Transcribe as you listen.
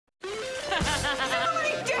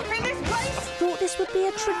this would be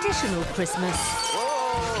a traditional Christmas.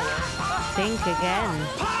 Think again.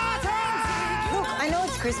 Look, I know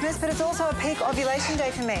it's Christmas, but it's also a peak ovulation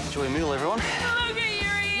day for me. Enjoy your meal, everyone. Look at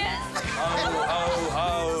your ears. Ho, ho,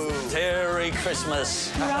 ho. Merry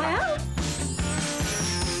Christmas. Right.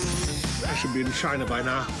 I should be in China by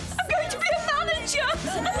now. I'm going to be a manager.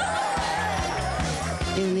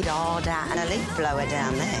 You need all that and a leaf blower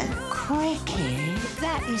down there. Cricket?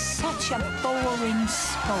 That is such a boring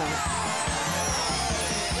sport.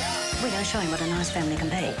 We're going to show him what a nice family can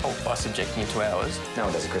be. Oh, by subjecting you to ours. No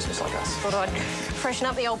one does a Christmas like us. Thought I'd freshen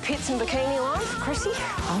up the old pits and bikini line for Chrissy.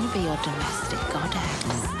 I'll be your domestic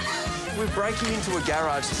goddess. We're breaking into a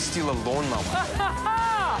garage to steal a lawnmower.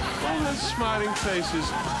 All those smiling faces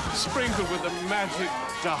sprinkled with the magic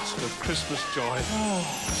dust of Christmas joy.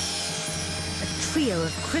 A trio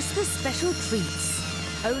of Christmas special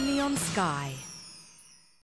treats, only on Sky.